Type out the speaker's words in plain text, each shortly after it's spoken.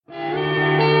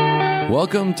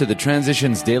Welcome to the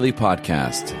Transitions Daily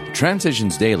podcast.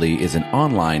 Transitions Daily is an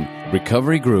online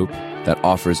recovery group that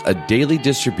offers a daily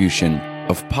distribution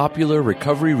of popular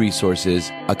recovery resources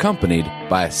accompanied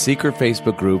by a secret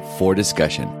Facebook group for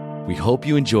discussion. We hope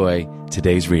you enjoy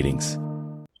today's readings.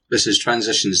 This is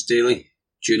Transitions Daily,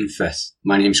 June 5th.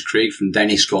 My name's Craig from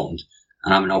Denny, Scotland,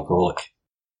 and I'm an alcoholic.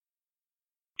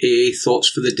 AA Thoughts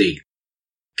for the Day.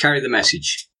 Carry the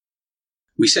message.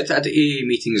 We sit at AA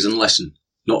meetings and listen,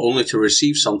 not only to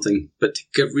receive something, but to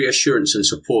give reassurance and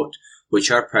support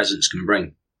which our presence can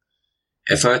bring.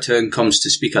 If our turn comes to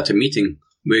speak at a meeting,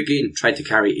 we again try to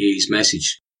carry AA's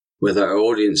message. Whether our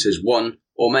audience is one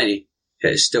or many,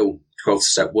 it is still 12th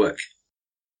step work.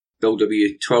 Bill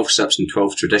W. 12 Steps and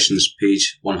 12 Traditions,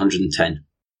 page 110.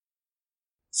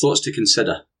 Thoughts to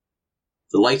consider.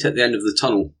 The light at the end of the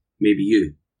tunnel may be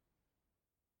you.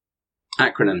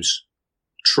 Acronyms.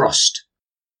 Trust.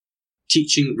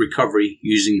 Teaching recovery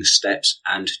using steps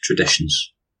and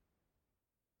traditions.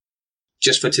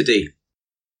 Just for today.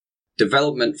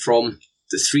 Development from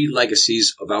the 3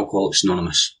 legacies of Alcoholics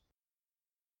Anonymous.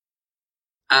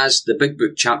 As the Big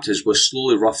Book chapters were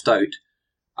slowly roughed out,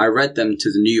 I read them to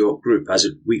the New York group as a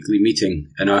weekly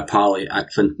meeting in our parley at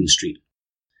Clinton Street.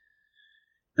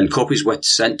 And copies were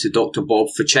sent to Dr. Bob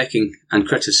for checking and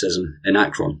criticism in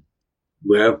Akron,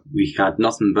 where we had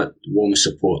nothing but warm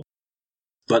support.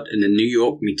 But in the New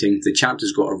York meeting, the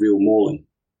chapters got a real mauling.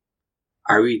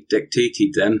 I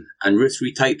redictated them and Ruth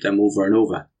retyped them over and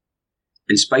over.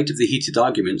 In spite of the heated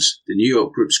arguments, the New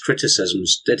York group's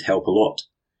criticisms did help a lot,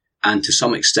 and to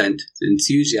some extent, the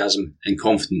enthusiasm and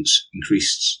confidence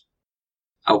increased.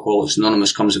 Alcoholics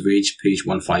Anonymous Comes of Age, page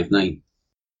 159.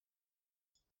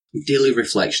 Daily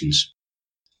Reflections.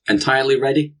 Entirely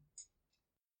ready?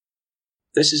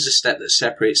 This is the step that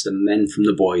separates the men from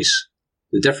the boys.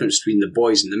 The difference between the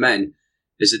boys and the men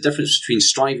is the difference between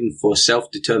striving for a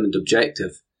self-determined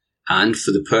objective and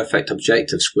for the perfect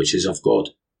objectives which is of God.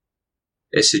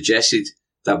 It suggested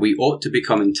that we ought to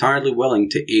become entirely willing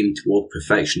to aim toward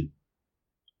perfection.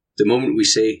 The moment we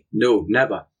say, no,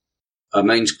 never, our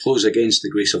minds close against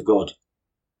the grace of God.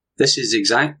 This is the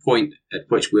exact point at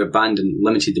which we abandon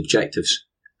limited objectives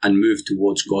and move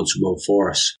towards God's will for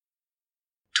us.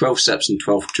 12 Steps and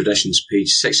 12 Traditions,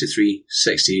 page 63,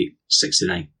 68,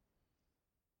 69.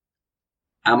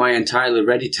 Am I entirely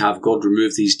ready to have God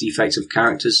remove these defects of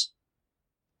characters?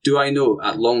 Do I know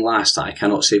at long last that I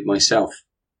cannot save myself?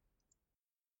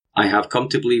 I have come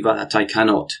to believe that I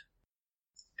cannot.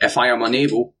 If I am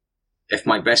unable, if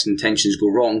my best intentions go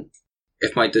wrong,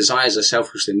 if my desires are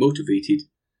selfishly motivated,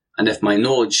 and if my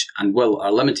knowledge and will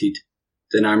are limited,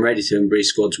 then I am ready to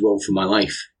embrace God's will for my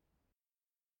life.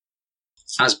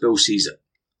 As Bill sees it.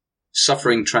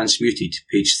 Suffering Transmuted,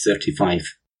 page 35.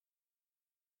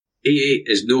 AA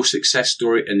is no success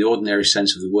story in the ordinary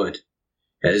sense of the word.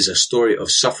 It is a story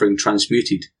of suffering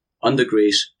transmuted, under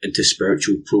grace, into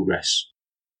spiritual progress.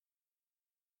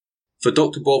 For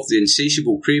Dr. Bob, the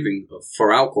insatiable craving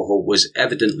for alcohol was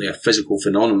evidently a physical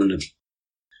phenomenon,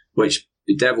 which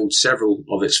bedeviled several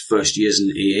of its first years in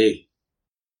AA.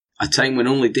 A time when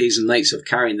only days and nights of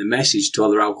carrying the message to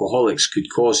other alcoholics could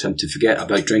cause him to forget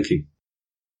about drinking.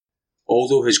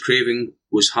 Although his craving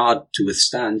was hard to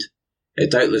withstand,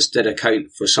 it doubtless did account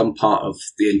for some part of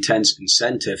the intense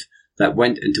incentive that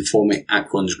went into forming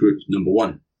Akron's Group No.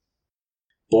 1.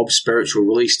 Bob's spiritual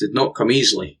release did not come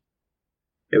easily.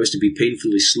 It was to be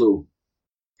painfully slow.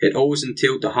 It always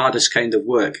entailed the hardest kind of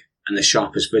work and the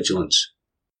sharpest vigilance.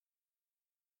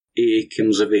 AA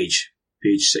Comes of Age,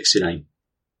 page 69.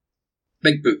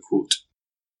 Big Book quote.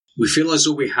 We feel as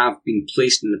though we have been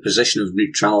placed in the position of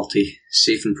neutrality,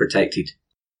 safe and protected.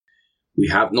 We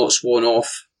have not sworn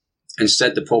off.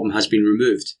 Instead, the problem has been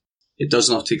removed. It does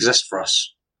not exist for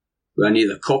us. We are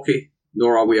neither cocky,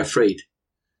 nor are we afraid.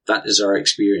 That is our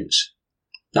experience.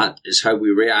 That is how we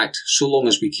react, so long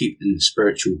as we keep in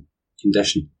spiritual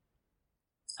condition.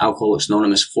 Alcoholics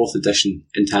Anonymous, 4th edition,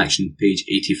 into action, page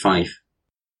 85.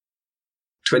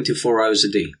 24 hours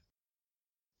a day.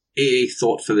 AA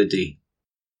Thought for the Day.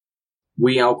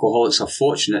 We alcoholics are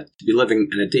fortunate to be living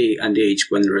in a day and age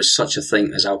when there is such a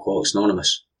thing as Alcoholics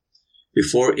Anonymous.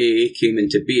 Before AA came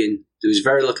into being, there was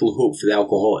very little hope for the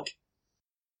alcoholic.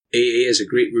 AA is a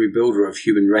great rebuilder of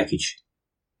human wreckage.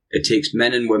 It takes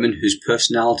men and women whose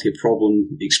personality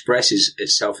problem expresses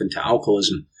itself into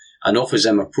alcoholism and offers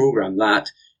them a program that,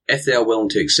 if they are willing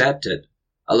to accept it,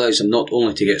 allows them not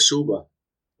only to get sober,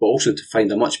 but also to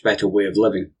find a much better way of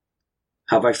living.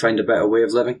 Have I found a better way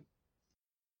of living?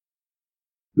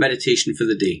 Meditation for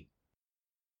the day.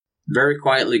 Very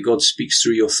quietly, God speaks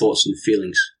through your thoughts and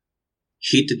feelings.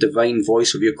 Heed the divine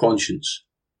voice of your conscience.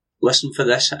 Listen for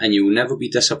this and you will never be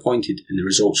disappointed in the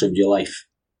results of your life.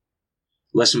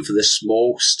 Listen for this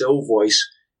small, still voice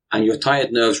and your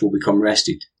tired nerves will become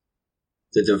rested.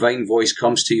 The divine voice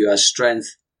comes to you as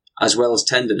strength, as well as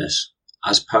tenderness,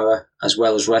 as power, as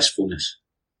well as restfulness.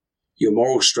 Your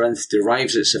moral strength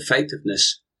derives its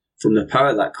effectiveness from the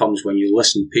power that comes when you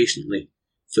listen patiently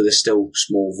for the still,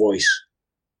 small voice.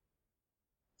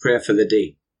 Prayer for the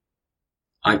day.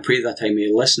 I pray that I may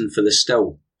listen for the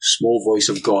still, small voice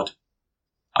of God.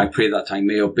 I pray that I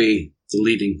may obey the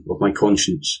leading of my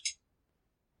conscience.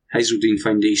 Hazeldean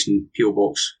Foundation, P.O.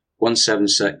 Box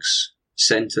 176,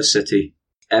 Centre City,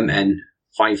 MN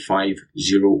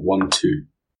 55012.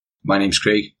 My name's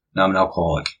Craig, and I'm an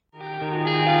alcoholic.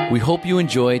 We hope you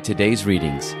enjoyed today's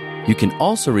readings. You can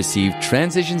also receive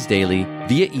Transitions Daily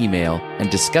via email and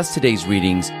discuss today's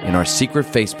readings in our secret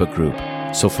Facebook group.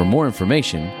 So for more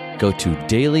information, go to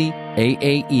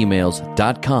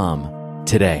dailyaaemails.com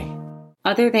today.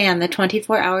 Other than the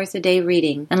 24 hours a day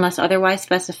reading, unless otherwise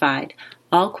specified,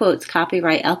 all quotes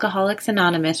copyright Alcoholics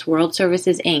Anonymous World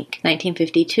Services, Inc.,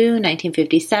 1952,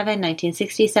 1957,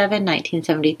 1967,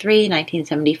 1973,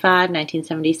 1975,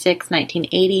 1976,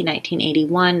 1980,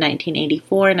 1981,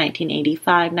 1984,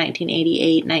 1985,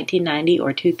 1988, 1990,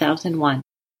 or 2001.